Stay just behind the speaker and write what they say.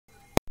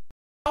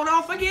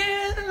Off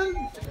again. Southeastern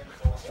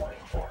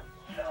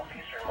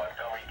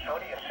Montgomery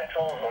County in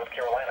central North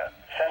Carolina.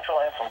 Central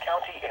Anson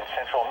County in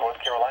central North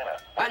Carolina.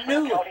 I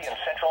knew it. County in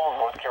central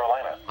North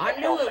Carolina. I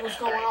knew it was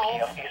going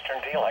p.m. off.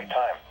 Eastern Daylight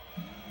Time.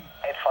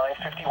 At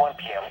 5:51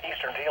 p.m.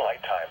 Eastern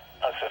Daylight Time,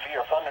 a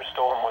severe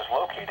thunderstorm was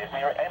located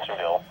near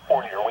Ansonville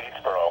or near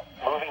Wadesboro,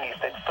 moving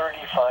east at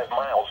 35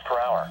 miles per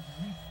hour.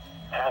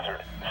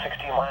 Hazard,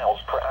 60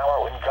 miles per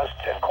hour with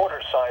gusts and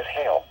quarter-size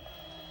hail.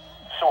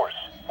 Source,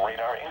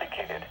 radar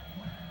indicated.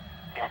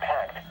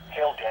 Impact,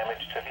 hail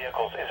damage to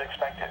vehicles is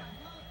expected.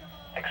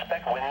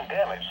 Expect wind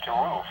damage to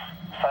roof,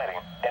 siding,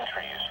 and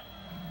trees.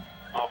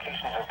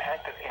 Locations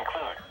impacted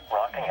include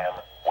Rockingham,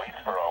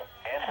 Wadesboro,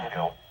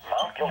 Ansonville,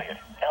 Mount Gilead,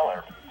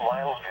 Ellard,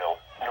 Lylesville,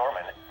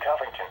 Norman,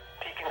 Covington,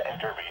 Pekin, and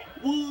Derby.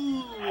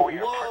 For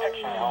your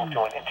protection, move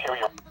to an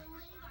interior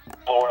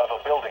floor of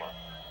a building.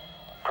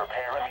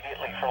 Prepare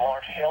immediately for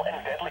large hail and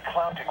deadly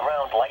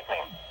cloud-to-ground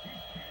lightning.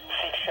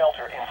 Seek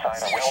shelter inside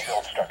a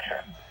well-built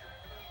structure.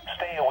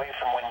 Stay away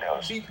from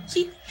windows.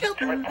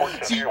 To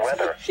report severe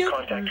weather,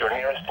 contact your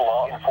nearest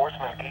law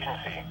enforcement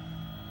agency.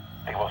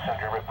 They will send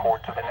your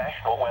report to the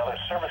National Weather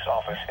Service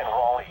Office in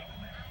Raleigh.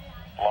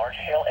 Large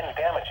hail and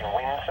damaging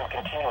winds and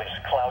continuous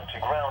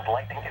cloud-to-ground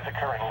lightning is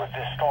occurring with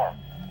this storm.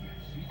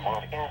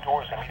 Move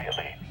indoors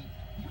immediately.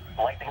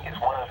 Lightning is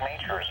one of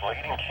nature's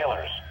leading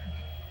killers.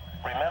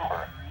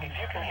 Remember, if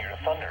you can hear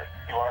thunder,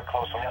 you are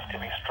close enough to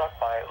be struck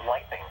by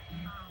lightning.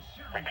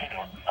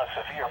 Repeating, a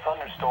severe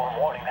thunderstorm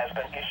warning has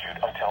been issued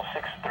until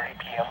 6:30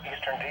 p.m.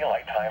 Eastern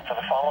Daylight Time for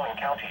the following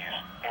counties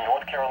in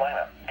North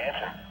Carolina: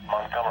 Anson,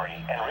 Montgomery,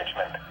 and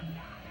Richmond.